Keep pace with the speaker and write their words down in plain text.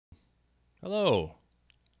Hello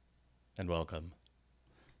and welcome.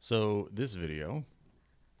 So this video,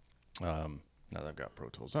 now that I've got Pro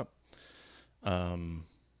Tools up,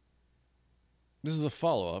 this is a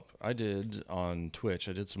follow-up I did on Twitch.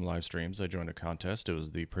 I did some live streams. I joined a contest. It was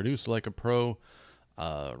the Produce Like a Pro,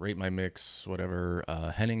 Rate My Mix, whatever,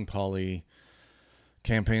 Henning Pauly,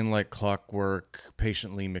 Campaign Like Clockwork,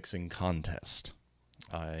 Patiently Mixing Contest.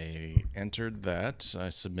 I entered that. I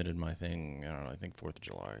submitted my thing, I don't know, I think 4th of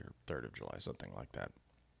July or 3rd of July, something like that.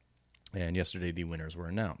 And yesterday the winners were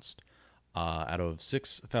announced. Out of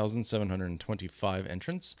 6,725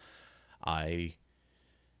 entrants, let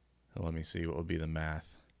me see, what would be the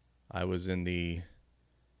math? I was in the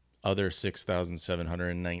other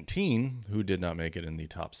 6,719 who did not make it in the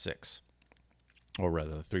top 6. Or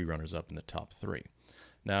rather, the 3 runners up in the top 3.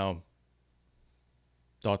 Now,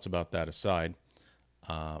 thoughts about that aside,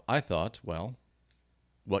 I thought, well,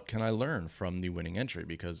 what can I learn from the winning entry?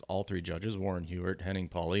 Because all 3 judges, Warren Huart, Henning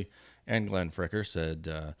Pauly, and Glenn Fricker, said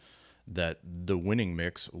that the winning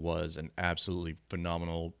mix was an absolutely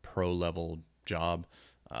phenomenal pro-level job.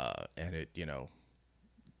 And it, you know,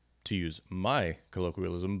 to use my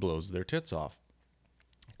colloquialism, blows their tits off.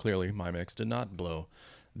 Clearly, my mix did not blow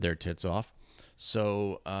their tits off.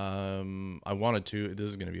 So I wanted to, this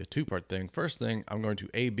is going to be a 2-part thing. First thing, I'm going to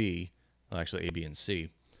A-B, well, actually A, B, and C,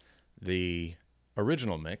 the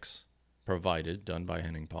original mix provided, done by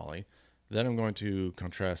Henning Pauly. Then I'm going to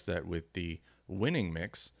contrast that with the winning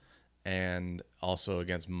mix and also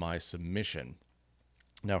against my submission.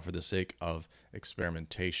 Now, for the sake of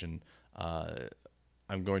experimentation,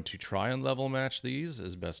 I'm going to try and level match these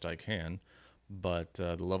as best I can, but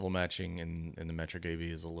the level matching in the metric AV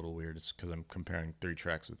is a little weird. It's because I'm comparing 3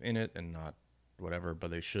 tracks within it and not whatever,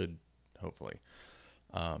 but they should hopefully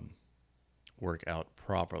work out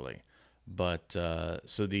properly. But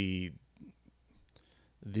so the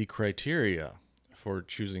criteria for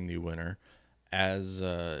choosing the winner, as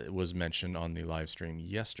was mentioned on the live stream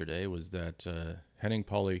yesterday, was that Henning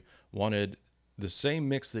Pauly wanted the same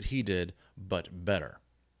mix that he did, but better.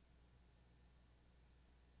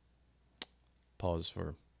 Pause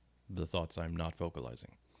for the thoughts I'm not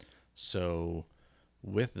vocalizing. So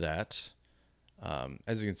with that,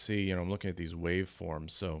 as you can see, you know, I'm looking at these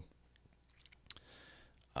waveforms. So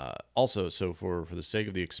also, so for the sake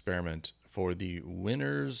of the experiment, for the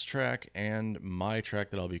winner's track and my track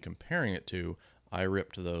that I'll be comparing it to, I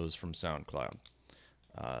ripped those from SoundCloud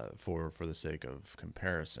for the sake of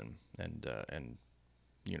comparison and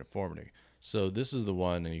uniformity. So this is the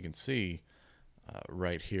one, and you can see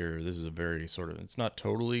right here, this is a very sort of, it's not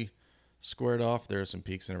totally squared off. There are some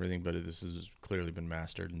peaks and everything, but this has clearly been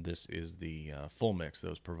mastered, and this is the full mix that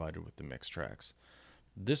was provided with the mix tracks.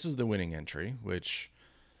 This is the winning entry, which,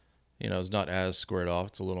 you know, is not as squared off.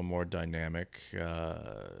 It's a little more dynamic,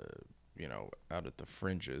 you know, out at the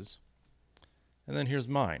fringes. And then here's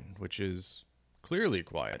mine, which is clearly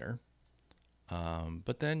quieter.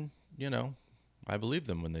 But then, you know, I believe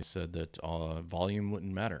them when they said that volume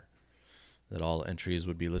wouldn't matter, that all entries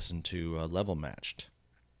would be listened to level matched.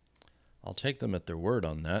 I'll take them at their word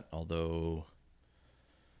on that, although,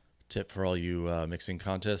 tip for all you mixing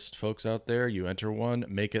contest folks out there, you enter one,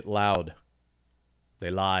 make it loud. They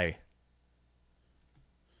lie.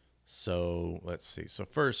 So let's see. So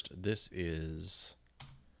first, this is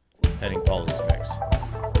Henning Pauly's mix.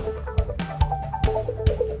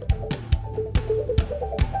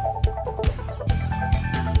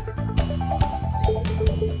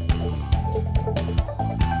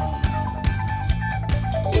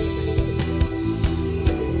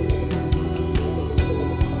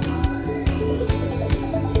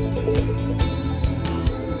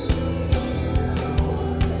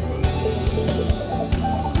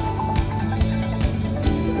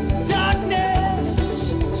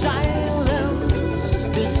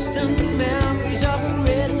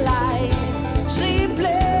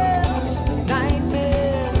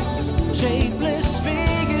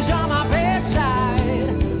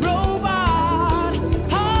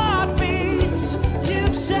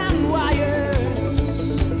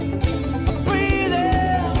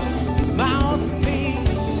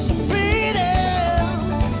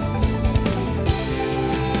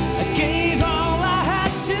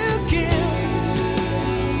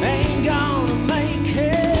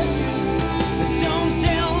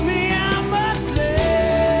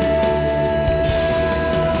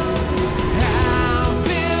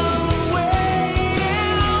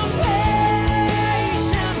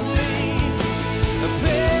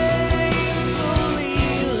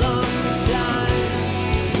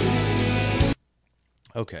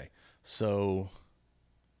 Okay, so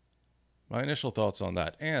my initial thoughts on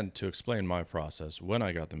that, and to explain my process when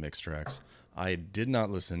I got the mix tracks, I did not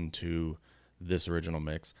listen to this original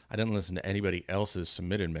mix. I didn't listen to anybody else's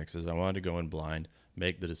submitted mixes. I wanted to go in blind,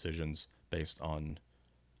 make the decisions based on,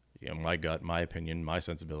 you know, my gut, my opinion, my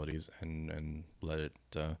sensibilities, and let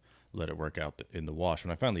it work out in the wash.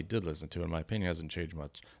 When I finally did listen to it, my opinion hasn't changed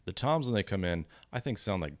much. The toms, when they come in, I think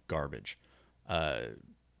sound like garbage.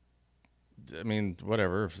 I mean,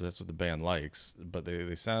 whatever, if that's what the band likes, but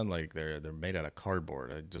they sound like they're made out of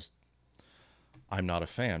cardboard. I'm not a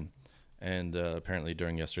fan. And apparently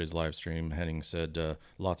during yesterday's live stream, Henning said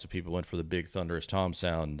lots of people went for the big thunderous tom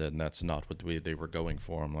sound, and that's not what they were going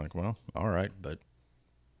for. I'm like, well, all right, but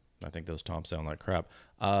I think those toms sound like crap.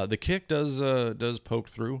 The kick does poke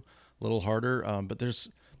through a little harder, but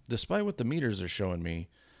despite what the meters are showing me,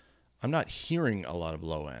 I'm not hearing a lot of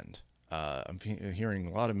low end. I'm hearing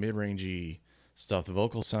a lot of mid-rangey stuff. The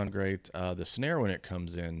vocals sound great. The snare when it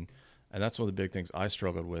comes in, and that's one of the big things I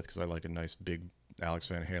struggled with because I like a nice big Alex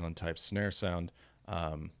Van Halen type snare sound.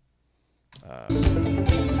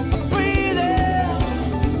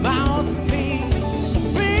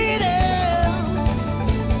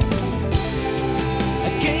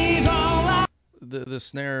 The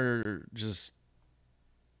snare just,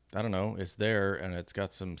 I don't know, it's there and it's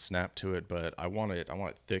got some snap to it, but I want it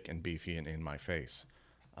thick and beefy and in my face.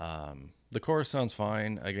 The chorus sounds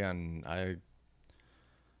fine. Again,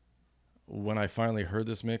 when I finally heard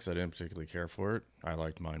this mix, I didn't particularly care for it. I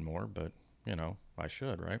liked mine more, but you know, I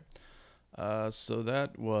should, right? So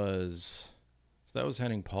that was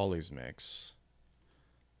Henning Pauly's mix.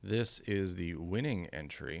 This is the winning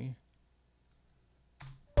entry.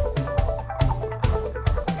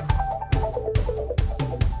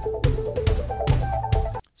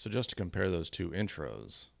 So just to compare those two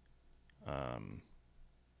intros,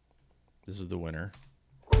 this is the winner.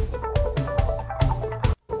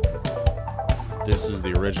 This is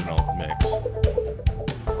the original mix.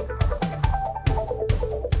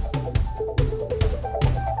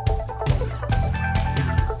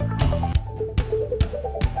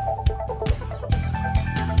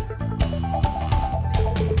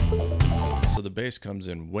 So the bass comes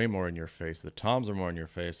in way more in your face. The toms are more in your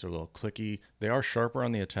face. They're a little clicky. They are sharper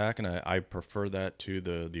on the attack, and I prefer that to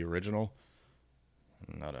the original.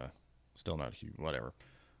 Still not huge, whatever.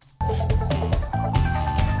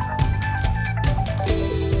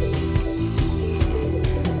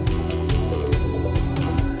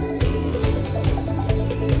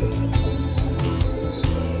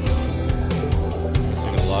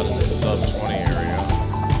 Missing a lot in this sub 20 area.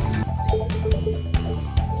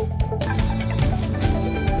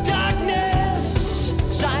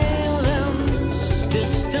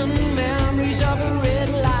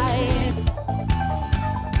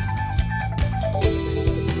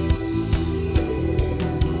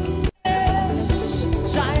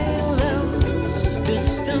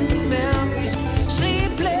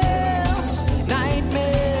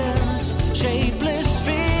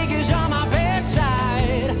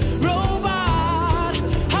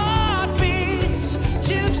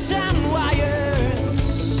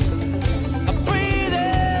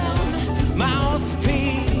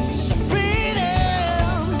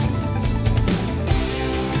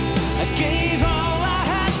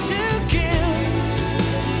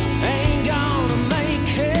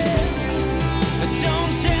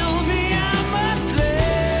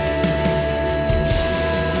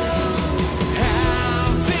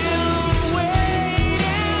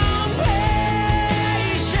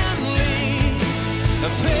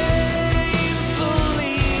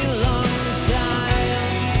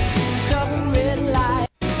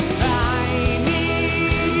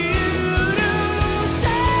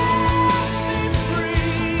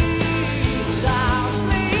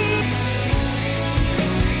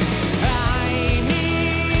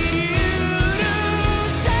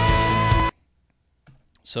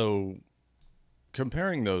 So,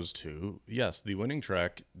 comparing those two, yes, the winning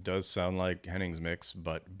track does sound like Henning's mix,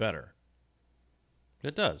 but better.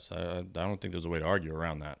 It does. I don't think there's a way to argue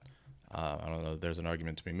around that. I don't know if there's an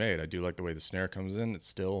argument to be made. I do like the way the snare comes in. It's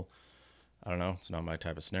still, I don't know, it's not my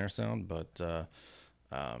type of snare sound, but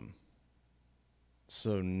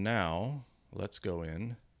so now let's go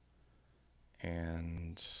in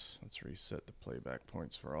and let's reset the playback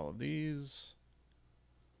points for all of these.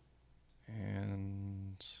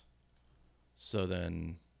 And so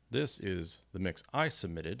then this is the mix I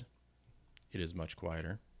submitted. It is much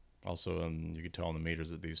quieter. Also, you can tell on the meters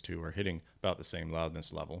that these two are hitting about the same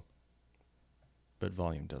loudness level, but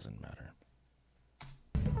volume doesn't matter.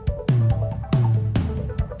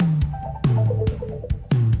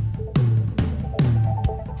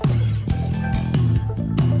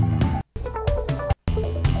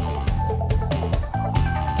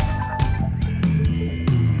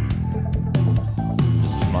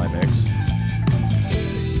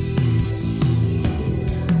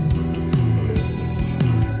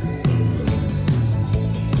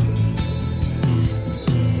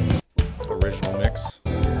 original mix.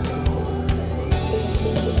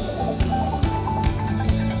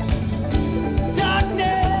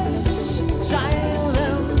 Darkness,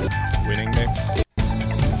 silence. Winning mix.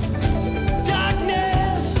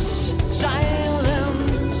 Darkness,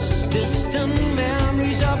 silence. Distant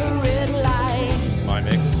memories of a red light. My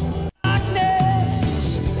mix.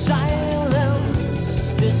 Darkness,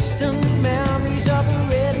 silence. Distant memories of a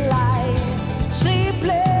red light.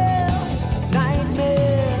 Sleepless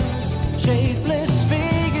nightmares. Shapeless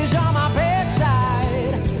figures on my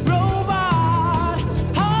bedside. Robot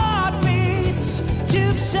heartbeats.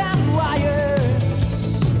 Tubes and wires.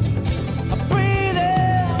 I breathe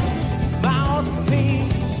in.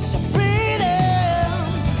 Mouthpiece. I breathe in.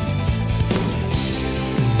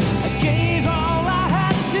 I gave all I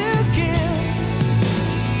had to give.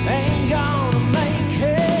 Ain't gonna make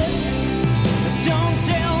it. Don't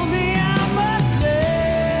tell me I must live.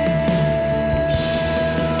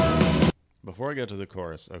 Before I get to the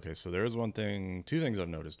chorus, okay, so there is two things I've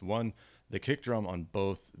noticed. One, the kick drum on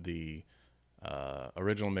both the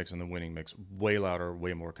original mix and the winning mix, way louder,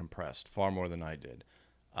 way more compressed, far more than I did.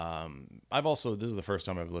 This is the first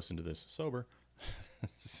time I've listened to this sober,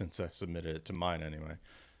 since I submitted it to mine anyway.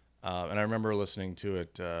 And I remember listening to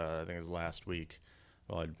it, I think it was last week,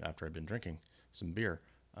 after I'd been drinking some beer.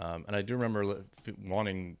 And I do remember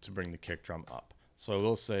wanting to bring the kick drum up. So I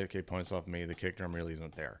will say, okay, points off me, the kick drum really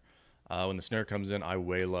isn't there. When the snare comes in, I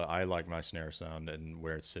like my snare sound and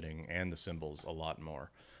where it's sitting, and the cymbals a lot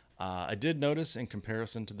more. I did notice in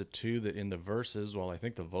comparison to the two that in the verses, while I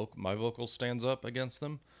think my vocal stands up against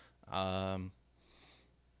them,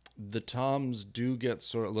 the toms do get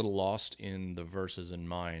sort of a little lost in the verses in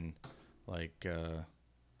mine. Like,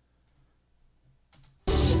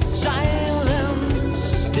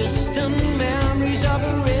 Silence, distant memories of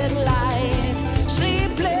a red light.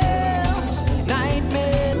 Sleepless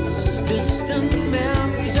nightmares, distant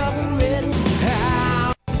memories of a red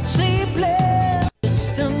light. Sleepless,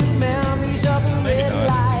 distant memories of a red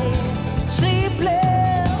light.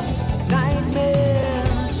 Sleepless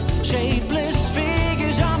nightmares, shapeless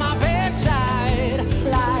figures on my bedside.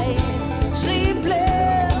 Light,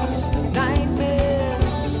 sleepless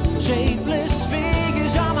nightmares, shapeless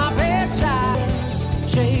figures on my bedside.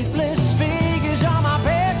 Shapeless figures on my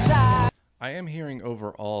bedside. I am hearing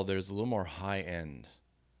overall there's a little more high end.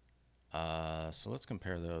 So let's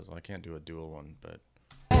compare those. Well, I can't do a dual one, but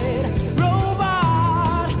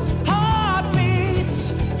Robot heartbeats,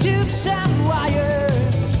 tubes and wires.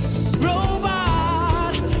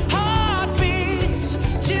 Robot heartbeats,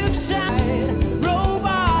 tubes and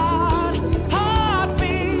robot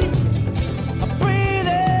heartbeat. I breathe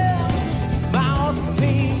in,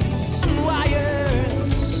 mouthpiece and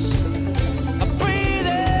wires. I breathe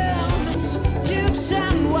in, tubes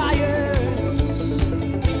and wires.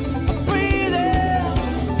 I breathe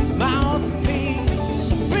in,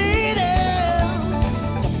 mouthpiece. I breathe in,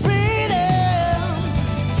 I breathe in.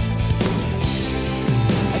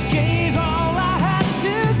 I gave all I had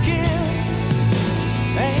to give.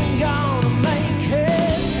 Ain't gonna make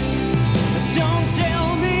it. Don't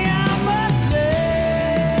tell me I must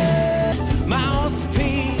live.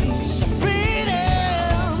 Mouthpiece, I breathe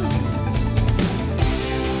in.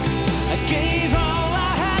 I gave all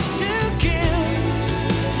I had to give.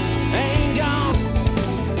 Ain't gonna.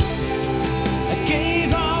 I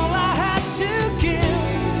gave all I had to give.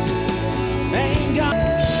 Ain't gonna.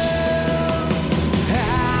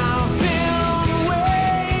 I've been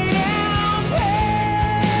waiting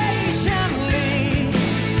patiently,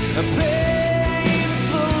 a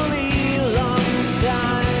painfully long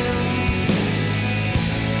time.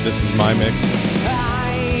 this is my mix.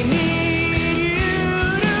 I need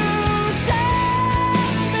you to set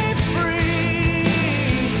me free.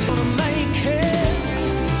 Gonna make it.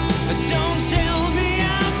 Don't tell me I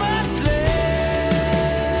must live.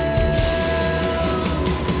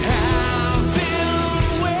 I've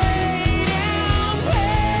been waiting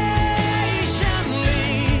patiently.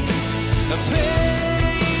 The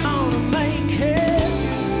pain gonna make it.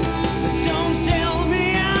 Don't tell me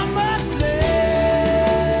I must live.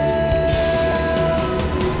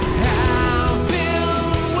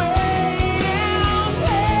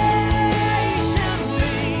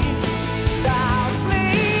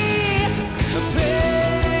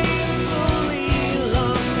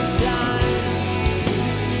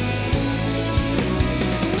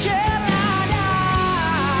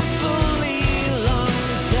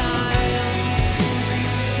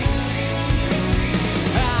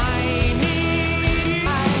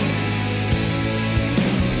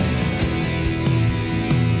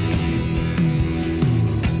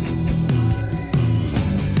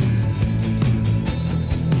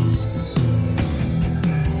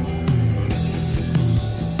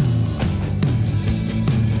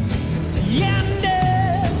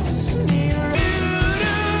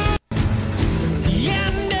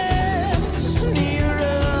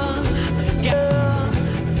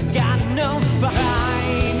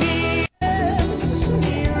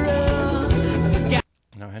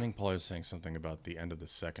 Henning Pauly was saying something about the end of the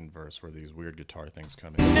second verse where these weird guitar things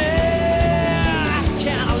come in.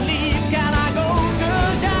 Can I leave? Can I go?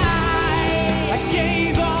 'Cause I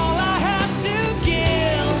gave all I had to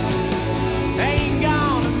give. Ain't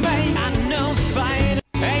gonna make enough fight.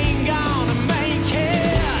 Ain't gonna make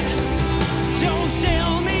it. Don't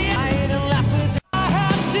tell me I ain't left with I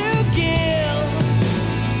had to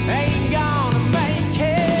give. Ain't gonna make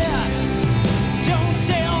it. Don't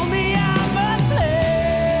tell me I must live.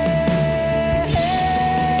 I've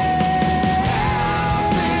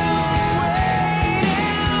been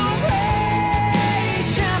waiting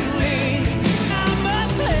patiently. I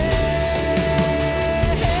must live.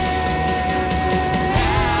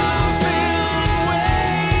 I've been waiting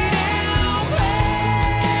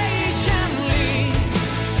patiently.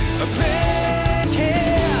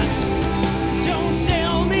 Don't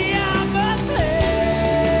tell me I must live.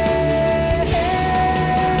 I've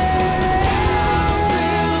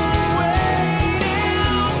been waiting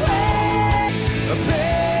a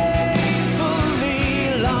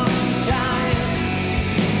painfully long time.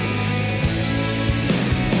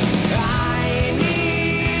 I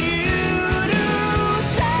need you to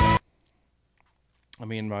say. I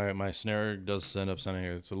mean, my snare does end up sounding,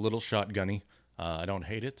 it's a little shotgunny. I don't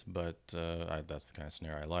hate it, but that's the kind of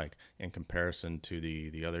snare I like. In comparison to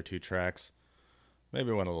the other two tracks, maybe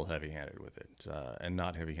I went a little heavy-handed with it, and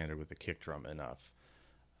not heavy-handed with the kick drum enough.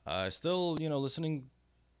 Still, listening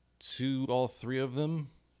to all three of them,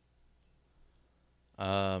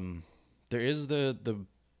 there is the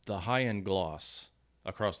high-end gloss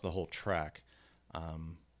across the whole track,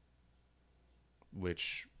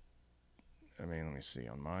 which, I mean, let me see,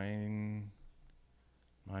 on my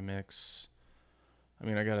mix, I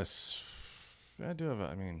mean, I do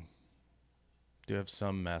have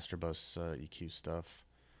some Master Bus EQ stuff,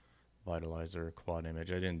 Vitalizer, Quad Image.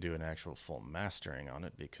 I didn't do an actual full mastering on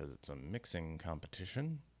it because it's a mixing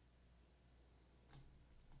competition.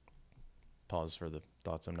 Pause for the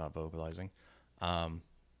thoughts I'm not vocalizing.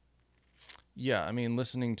 Yeah, I mean,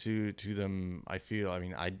 listening to them, I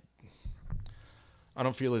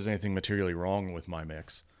don't feel there's anything materially wrong with my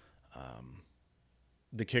mix.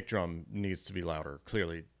 The kick drum needs to be louder,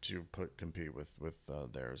 clearly, to compete with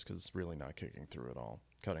theirs, because it's really not kicking through at all,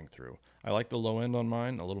 cutting through. I like the low end on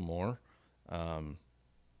mine a little more. I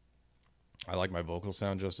like my vocal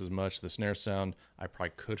sound just as much. The snare sound, I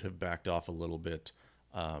probably could have backed off a little bit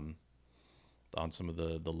on some of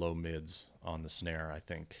the low mids on the snare, I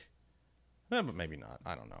think. But maybe not.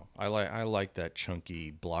 I don't know. I like that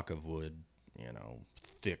chunky block of wood,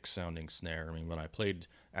 thick sounding snare. I mean, when I played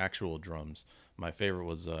actual drums, my favorite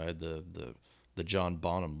was the John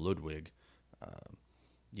Bonham Ludwig,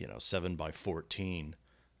 7x14.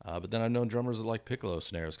 But then I've known drummers that like piccolo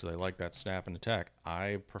snares because I like that snap and attack.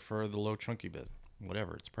 I prefer the low chunky bit.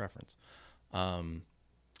 Whatever, it's preference. I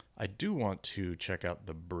do want to check out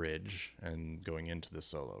the bridge and going into the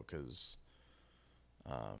solo, because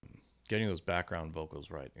getting those background vocals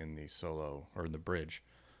right in the solo or in the bridge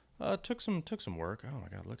took some work. Oh my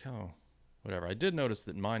god, look how whatever. I did notice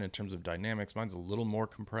that mine, in terms of dynamics, mine's a little more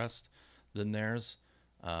compressed than theirs.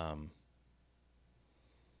 At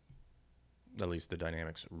least the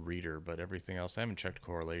dynamics reader, but everything else, I haven't checked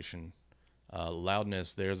correlation.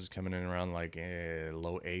 Loudness, theirs is coming in around like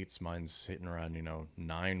low 8s. Mine's hitting around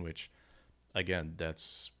 9, which again, that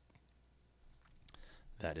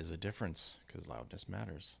is a difference, because loudness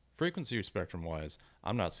matters. Frequency spectrum wise,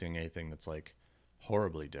 I'm not seeing anything that's like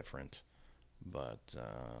horribly different. But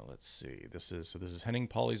let's see. This is Henning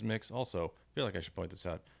Pauly's mix. Also, I feel like I should point this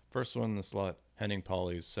out. First one in the slot, Henning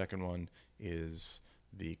Pauly's. Second one is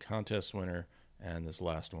the contest winner, and this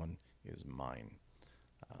last one is mine.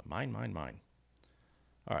 Mine.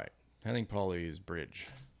 All right, Henning Pauly's Bridge.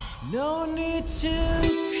 No need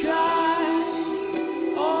to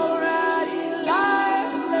cry, already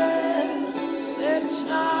lifeless. It's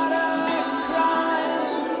not a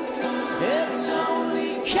crime, it's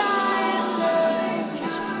only kindness.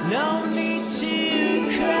 No need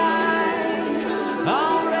to cry,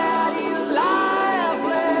 already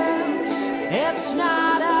lifeless. It's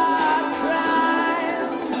not a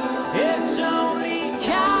crime, it's only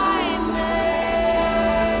kindness.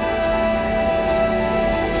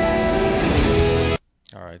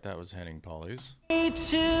 All right, that was Henning Pauly's. Need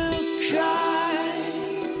to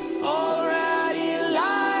cry, already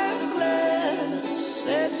lifeless.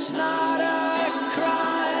 It's not a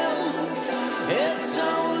crime, it's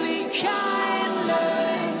only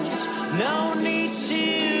kindness. No need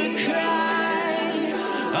to cry,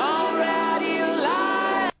 already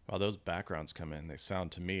lifeless. While those backgrounds come in, they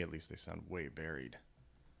sound, to me at least, they sound way buried.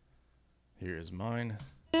 Here is mine.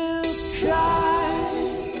 Cry,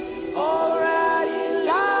 already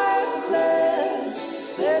lifeless.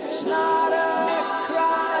 It's not a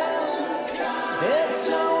crime, it's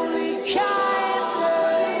only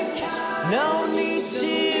kindness. No need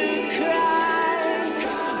to cry.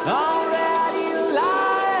 Already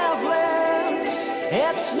lifeless.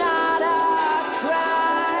 It's not a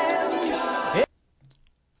crime.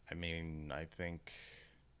 I mean, I think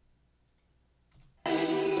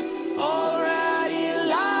Already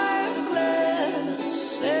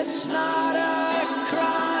lifeless. It's not a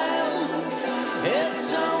crime.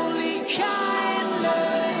 It's only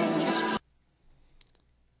kindness.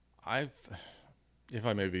 if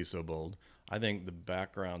I may be so bold, I think the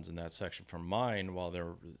backgrounds in that section for mine, while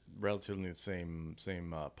they're relatively the same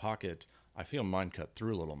pocket, I feel mine cut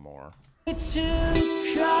through a little more. To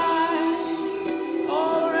cry.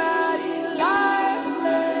 Already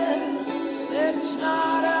lifeless. It's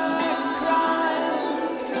not a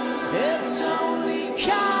crime. It's only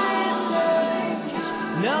kindness.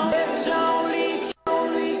 No, it's only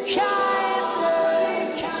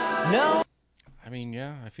kindness. No. I mean,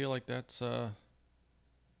 yeah, I feel like that's I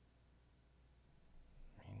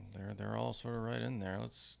mean, they're all sort of right in there.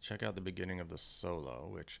 Let's check out the beginning of the solo,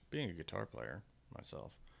 which, being a guitar player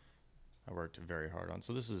myself, I worked very hard on.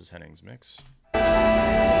 So this is Henning's mix.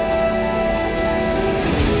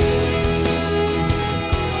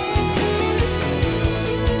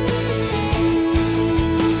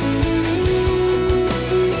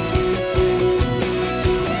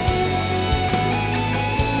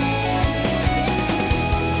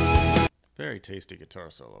 Very tasty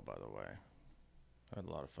guitar solo, by the way. I had a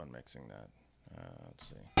lot of fun mixing that. Let's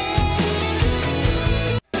see.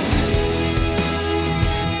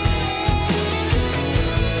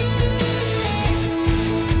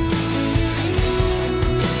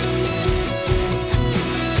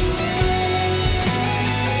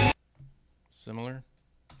 Similar.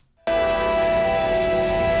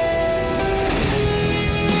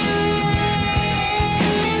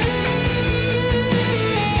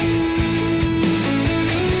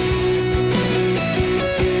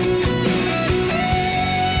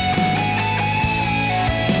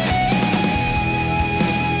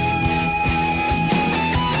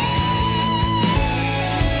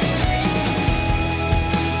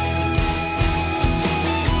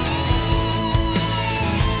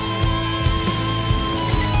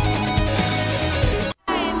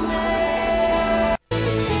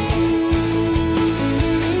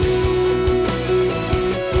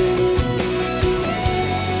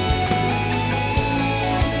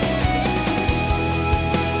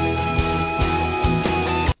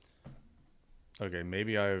 Okay,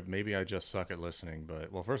 maybe I just suck at listening,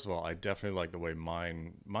 but well, first of all, I definitely like the way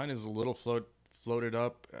mine is a little floated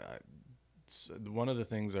up. It's one of the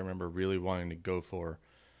things I remember really wanting to go for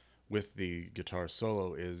with the guitar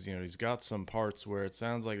solo is, you know, he's got some parts where it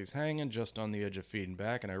sounds like he's hanging just on the edge of feeding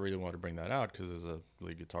back, and I really want to bring that out because as a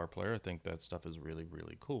lead guitar player, I think that stuff is really,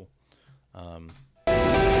 really cool.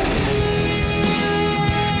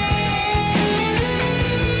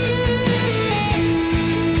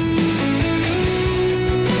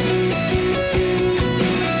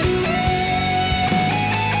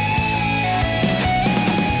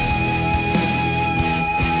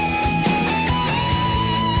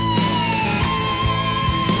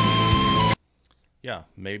 Yeah,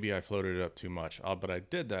 maybe I floated it up too much, but I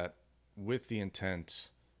did that with the intent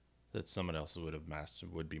that someone else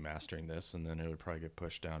would be mastering this, and then it would probably get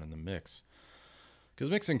pushed down in the mix.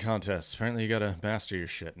 Because mixing contests, apparently you gotta master your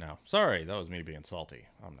shit now. Sorry, that was me being salty.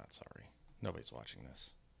 I'm not sorry. Nobody's watching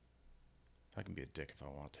this. I can be a dick if I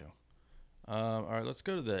want to. All right, let's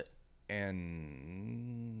go to the end.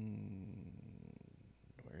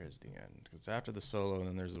 Where is the end? Because it's after the solo, and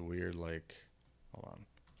then there's a weird, like, hold on.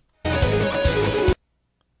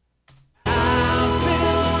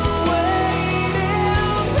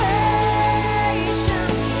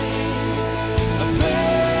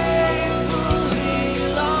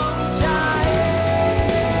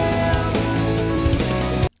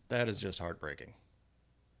 That is just heartbreaking.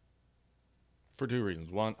 For two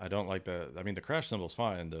reasons. One, I don't like the crash cymbal's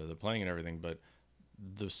fine, the playing and everything, but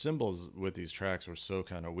the cymbals with these tracks were so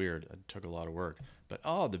kind of weird. It took a lot of work. But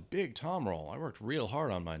the big tom roll. I worked real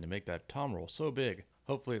hard on mine to make that tom roll so big.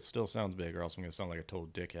 Hopefully it still sounds big, or else I'm going to sound like a total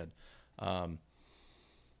dickhead.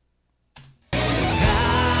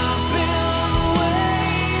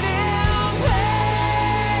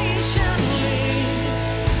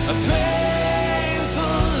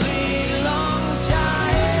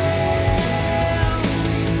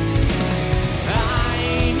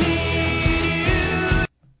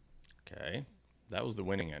 Okay, that was the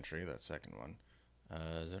winning entry, that second one.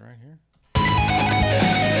 Is it right here?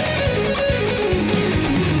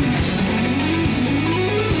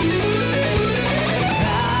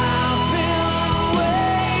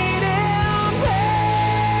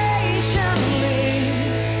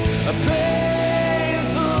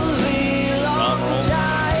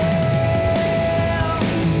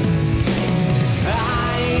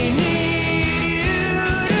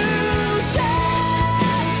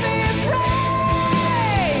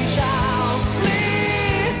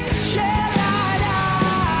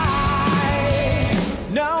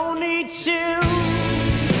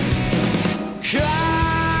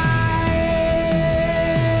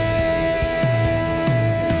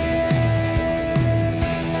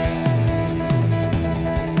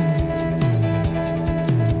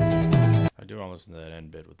 Listen to that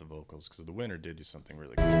end bit with the vocals, because the winner did do something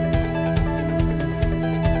really cool.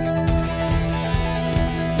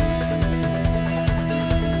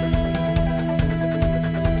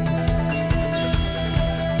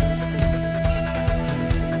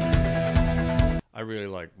 I really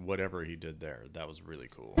like whatever he did there. That was really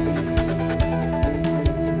cool.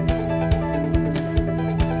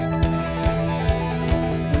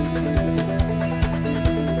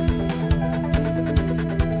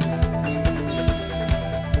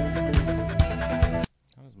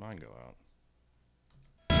 Go out.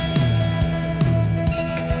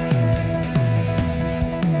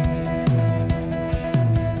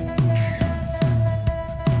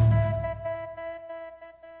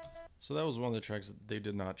 So that was one of the tracks that they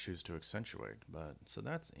did not choose to accentuate, but so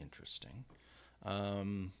that's interesting.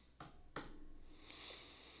 All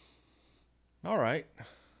right.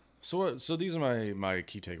 So these are my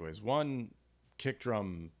key takeaways. One, kick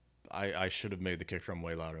drum. I should have made the kick drum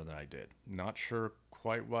way louder than I did. Not sure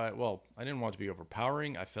quite why. Well, I didn't want it to be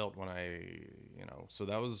overpowering. I felt when so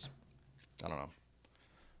that was, I don't know,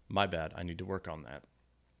 my bad. I need to work on that.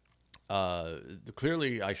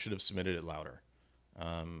 Clearly I should have submitted it louder.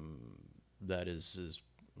 That is,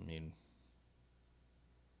 I mean,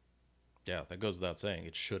 yeah, that goes without saying.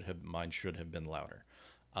 Mine should have been louder.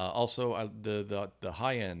 Also, the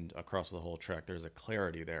high end across the whole track, there's a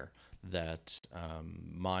clarity there that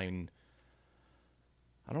mine,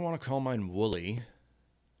 I don't want to call mine woolly,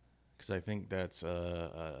 because I think that's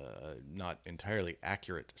a not entirely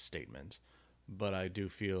accurate statement, but I do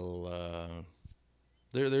feel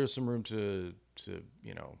there's some room to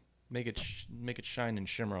make it shine and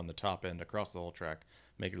shimmer on the top end across the whole track,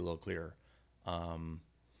 make it a little clearer.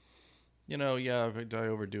 Yeah, did I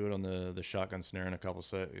overdo it on the shotgun snare in a couple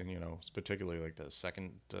particularly like the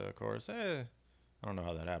second chorus? I don't know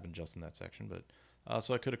how that happened just in that section, but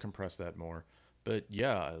so I could have compressed that more. But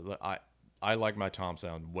yeah, I like my tom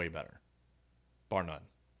sound way better, bar none.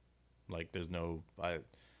 Like there's no I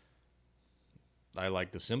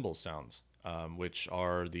like the cymbal sounds, which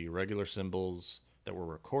are the regular cymbals that were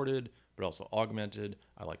recorded but also augmented.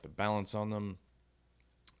 I like the balance on them.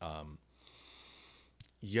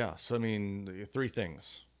 Yeah, so I mean, the three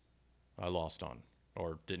things I lost on,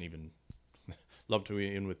 or didn't even love to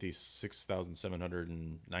be in with these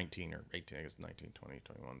 6,719 or 18, I guess 19, 20,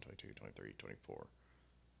 21, 22, 23, 24.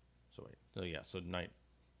 So wait, so yeah, so 20,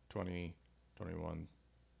 21,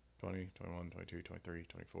 20, 21, 22, 23,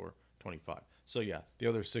 24, 25. So yeah, the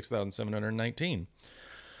other 6,719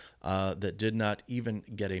 that did not even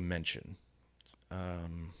get a mention.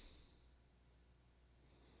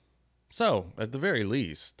 So, at the very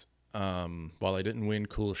least, while I didn't win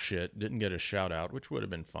cool shit, didn't get a shout out, which would have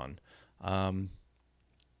been fun, I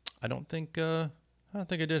don't think I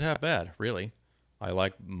did half bad, really. I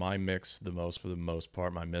like my mix the most for the most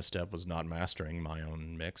part. My misstep was not mastering my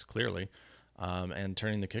own mix, clearly, and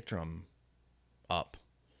turning the kick drum up,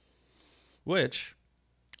 which,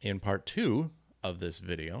 in part 2 of this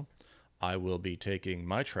video, I will be taking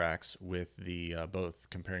my tracks with the both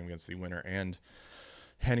comparing against the winner and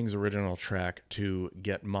Henning's original track to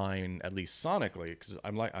get mine, at least sonically, because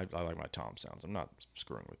I like my tom sounds. I'm not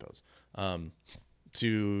screwing with those.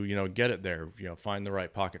 To get it there, find the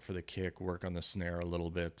right pocket for the kick, work on the snare a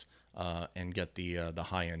little bit, and get the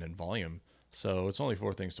high end and volume. So it's only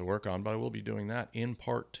 4 things to work on, but I will be doing that in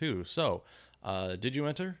part 2. So, did you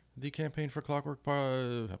enter the Campaign for Clockwork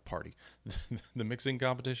party, the mixing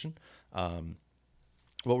competition?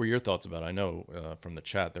 What were your thoughts about it? I know from the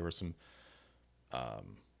chat there were some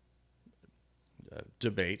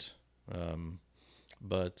debate,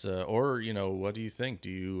 but or what do you think? Do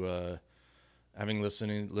you having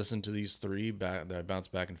listened to these three that I bounce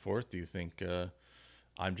back and forth, do you think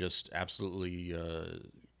I'm just absolutely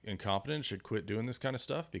incompetent, should quit doing this kind of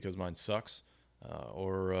stuff because mine sucks,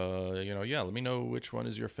 or yeah, let me know which one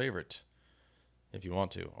is your favorite. if you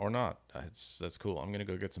want to, or not. That's cool. I'm going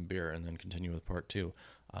to go get some beer and then continue with part 2.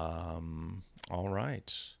 All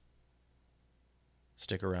right.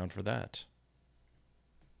 Stick around for that.